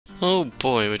Oh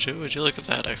boy, would you look at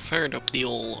that. I fired up the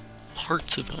old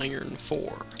Hearts of Iron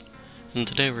 4. And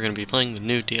today we're going to be playing the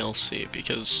new DLC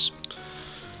because,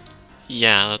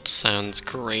 yeah, that sounds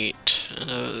great.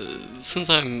 Since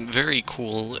I'm very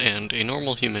cool and a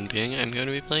normal human being, I'm going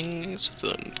to be playing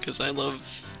Switzerland because I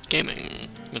love gaming.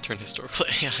 I'm going to turn historical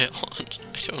AI on.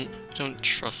 I don't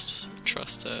trust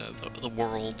the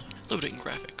world. Loading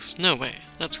graphics. No way.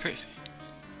 That's crazy.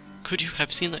 Could you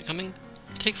have seen that coming?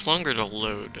 It takes longer to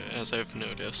load, as I've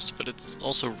noticed, but it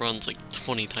also runs like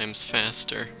 20 times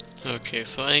faster. Okay,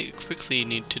 so I quickly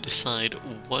need to decide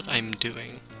what I'm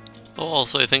doing. Oh,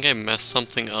 also I think I messed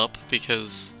something up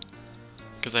because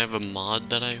I have a mod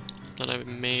that I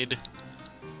made.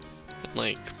 And,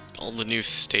 like, all the new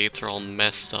states are all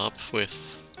messed up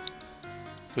with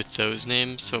those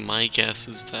names, so my guess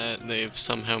is that they've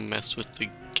somehow messed with the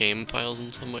game files in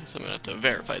some way, so I'm gonna have to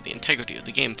verify the integrity of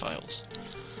the game files.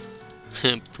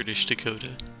 British Dakota.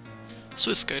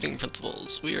 Swiss guiding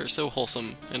principles. We are so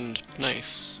wholesome and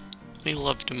nice. We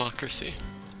love democracy.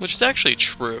 Which is actually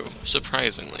true,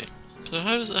 surprisingly. So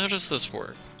how does this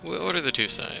work? What are the two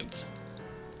sides?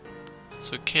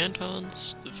 So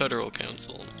cantons, the federal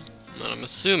council. And I'm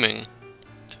assuming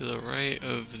to the right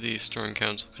of the Storm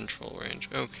Council control range.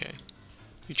 Okay.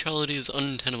 Neutrality is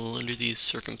untenable under these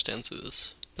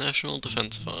circumstances. National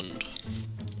Defense Fund.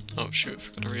 Oh shoot,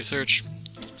 forgot to research.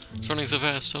 It's running so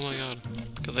fast, oh my god.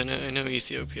 Because I know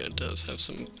Ethiopia does have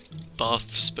some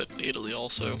buffs, but Italy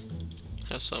also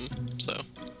has some, so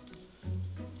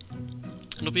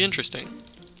it'll be interesting.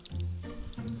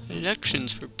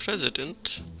 Elections for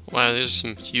president. Wow, there's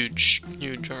some huge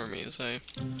armies.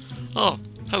 Oh,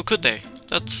 how could they?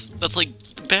 That's like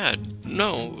bad.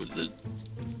 No,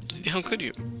 how could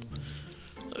you?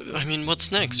 I mean,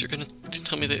 what's next? You're gonna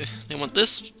tell me they want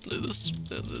this,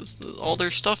 all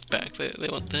their stuff back. They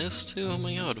want this too? Oh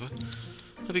my god.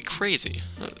 That'd be crazy.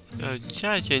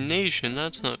 Assassination,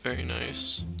 that's not very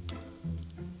nice.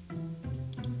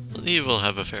 He will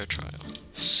have a fair trial.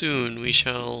 Soon we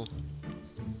shall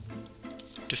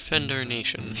defend our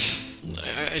nation.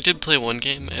 I did play one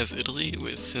game as Italy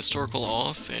with historical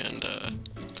off, and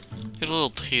get a little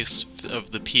taste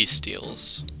of the peace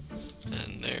deals.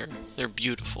 And they're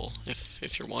beautiful,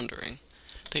 if you're wondering.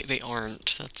 They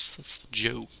aren't. That's the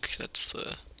joke. That's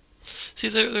the... See,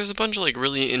 there's a bunch of like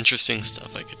really interesting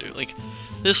stuff I could do. Like,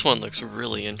 this one looks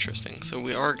really interesting, so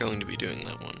we are going to be doing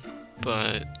that one.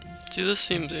 But see, this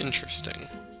seems interesting,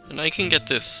 and I can get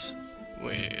this.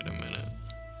 Wait a minute.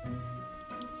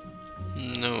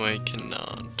 No, I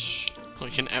cannot. I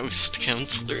can oust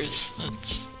counselors.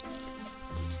 That's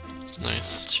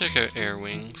nice. Let's check out air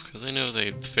wings, because I know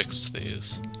they fixed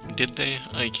these. Did they?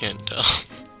 I can't tell.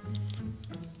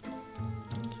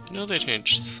 I know they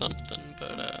changed something,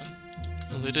 but,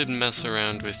 well, they did mess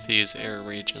around with these air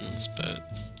regions, but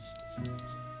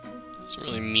doesn't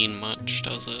really mean much,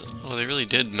 does it? Oh, they really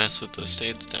did mess with the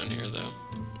states down here, though.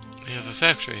 We have a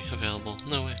factory available.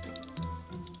 No way.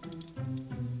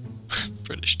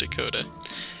 British Dakota.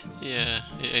 Yeah,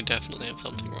 I definitely have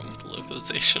something wrong with the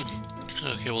localization.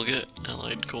 Okay, we'll get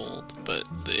Allied Gold, but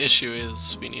the issue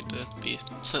is we need to be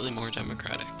slightly more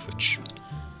democratic, which...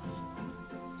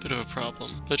 bit of a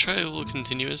problem. The trial will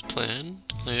continue as planned.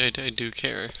 I do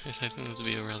care. I think this would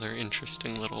be a rather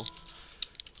interesting little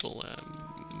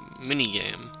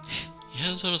mini-game. You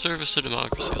have some service to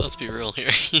democracy, let's be real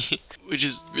here. Which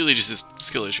is really just a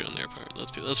skill issue on their part.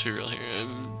 Let's be real here.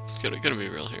 I'm gonna be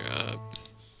real here.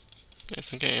 I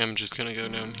think I am just gonna go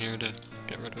down here to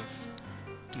get rid of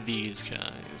these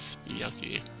guys.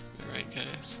 Yucky. Alright,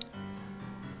 guys.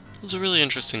 This is a really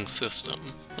interesting system.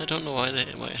 I don't know why it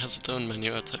has its own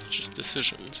menu outside of just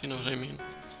decisions, you know what I mean?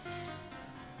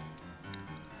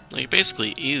 Like, it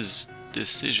basically is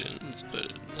decisions,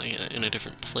 but like in a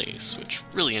different place, which is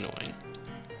really annoying.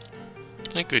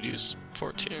 I could use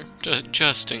forts here,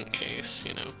 just in case,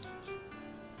 you know.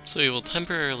 So we will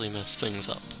temporarily mess things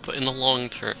up, but in the long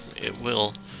term, it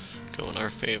will go in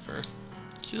our favor.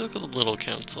 See, look at the little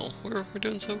council. We're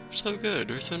doing so good.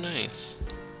 We're so nice.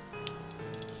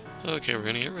 Okay, we're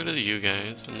gonna get rid of you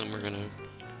guys, and then we're gonna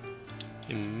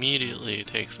immediately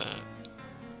take that.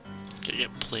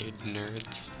 Get played,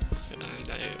 nerds.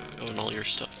 I own all your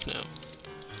stuff now.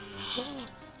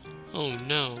 Oh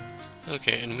no.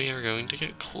 Okay, and we are going to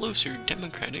get closer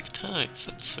democratic ties.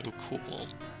 That's so cool.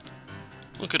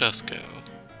 Look at us go.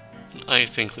 I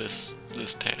think this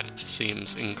path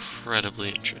seems incredibly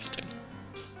interesting.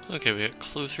 Okay, we get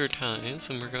closer ties,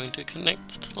 and we're going to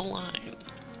connect to the line.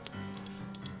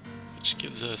 Which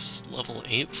gives us level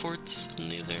 8 forts in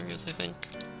these areas, I think.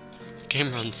 The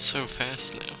game runs so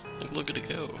fast now. Like, look at it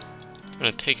go. I'm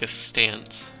gonna take a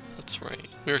stance. That's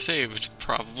right. We were saved,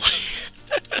 probably.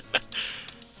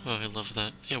 Oh, I love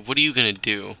that. Yeah, what are you gonna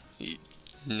do? You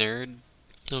nerd?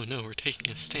 Oh no, we're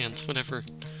taking a stance. Whatever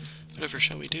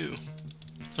shall we do?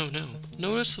 Oh no.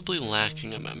 Noticeably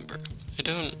lacking a member. I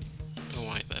don't know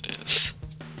why that is.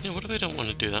 Yeah, what if I don't want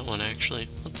to do that one, actually?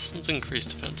 Let's increase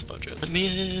defense budget. Let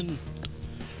me in!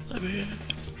 Let me in!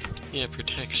 Yeah,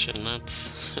 protection, that's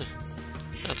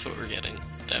what we're getting.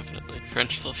 Definitely.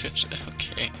 French fish.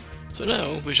 Okay. So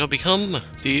now, we shall become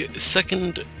the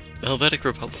second Helvetic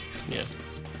Republic. Yeah.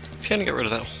 Kind of get rid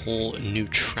of that whole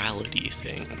neutrality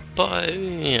thing. But,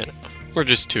 you know, we're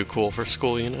just too cool for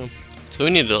school, you know? So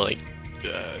we need to, like,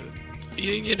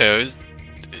 you know,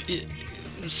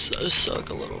 suck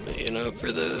a little bit, you know,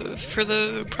 for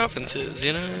the provinces,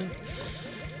 you know?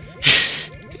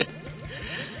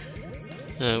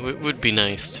 It would be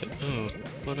nice to... Oh,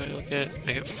 what do I get?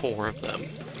 I get 4 of them.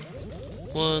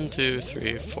 1, 2,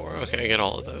 3, 4. Okay, I get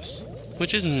all of those.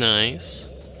 Which is nice.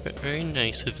 Very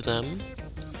nice of them.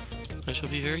 I shall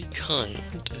be very kind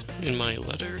in my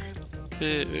letter.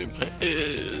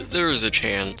 There is a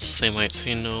chance they might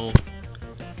say no.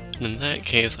 And in that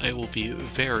case, I will be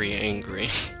very angry.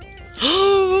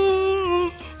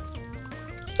 No!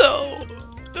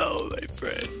 No, my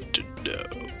friend, no.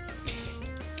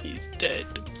 He's dead.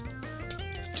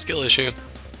 Skill issue.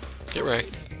 Get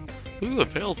wrecked. Ooh,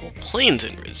 available planes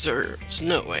and reserves.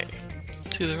 No way.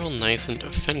 See, they're all nice and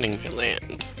defending my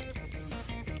land.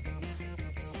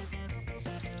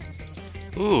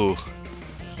 Ooh.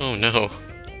 Oh no.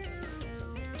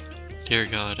 Dear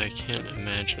God, I can't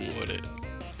imagine what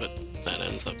that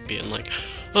ends up being like.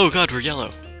 Oh God, we're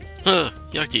yellow. Huh,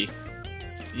 yucky.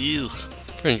 Ew.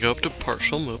 We're gonna go up to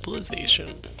partial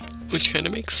mobilization. Which kind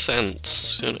of makes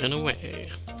sense, in a way.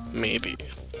 Maybe.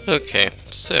 Okay,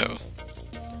 so...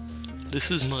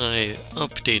 this is my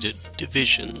updated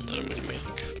division that I'm gonna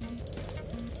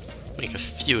make. Make a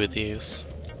few of these.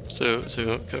 So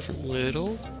go from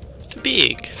little to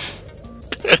big.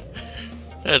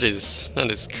 That is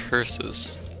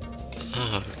curses.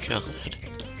 Oh God.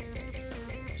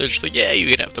 They're just like, yeah, you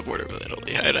can have the border with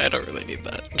Italy. I don't really need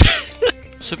that.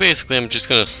 So basically, I'm just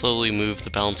gonna slowly move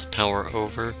the balance of power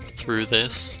over through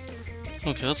this.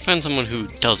 Okay, let's find someone who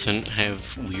doesn't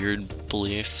have weird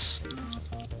beliefs.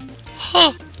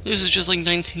 Huh! This is just like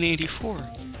 1984.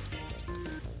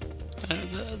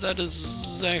 That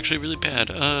is actually really bad.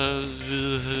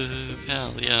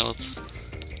 Pal, yeah, let's...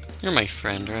 You're my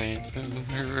friend, right?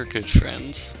 We're good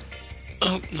friends.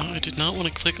 Oh, no, I did not want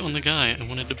to click on the guy. I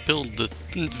wanted to build the...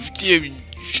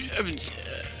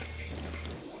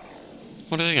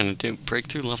 What are they gonna do? Break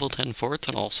through level 10 forts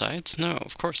on all sides? No,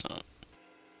 of course not.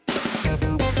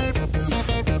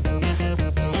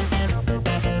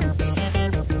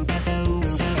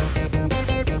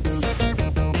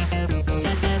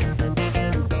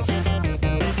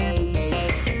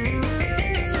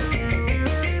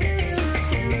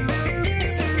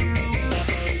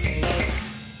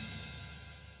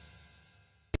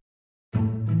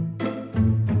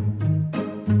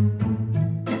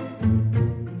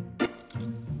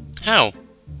 How?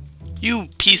 You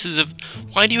pieces of...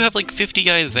 Why do you have like 50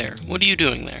 guys there? What are you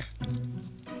doing there?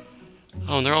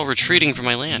 Oh, and they're all retreating from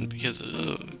my land because...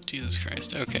 Oh, Jesus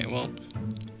Christ. Okay, well...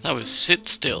 That was sit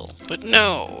still. But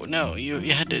no, you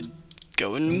had to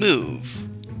go and move.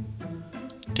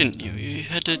 Didn't you? You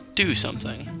had to do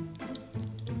something.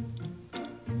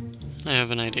 I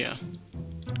have an idea.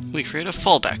 We create a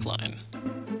fallback line.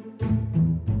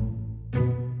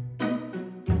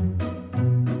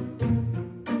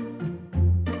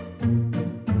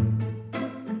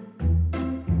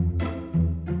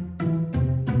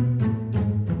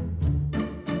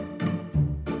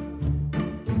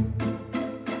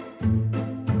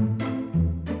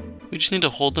 We just need to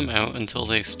hold them out until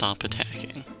they stop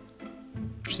attacking.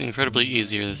 Which is incredibly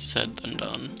easier said than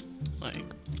done. Like,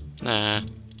 nah.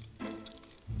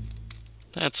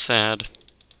 That's sad.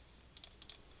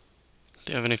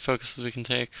 Do you have any focuses we can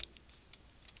take?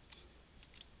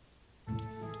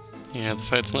 Yeah, the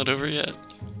fight's not over yet.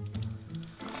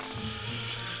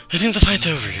 I think the fight's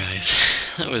over, guys.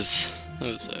 That was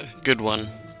a good one,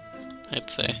 I'd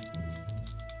say.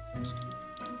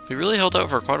 We really held out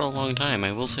for quite a long time,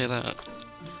 I will say that.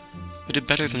 We did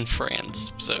better than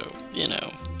France, so, you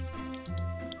know.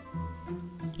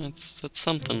 That's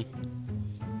something.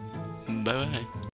 Bye-bye.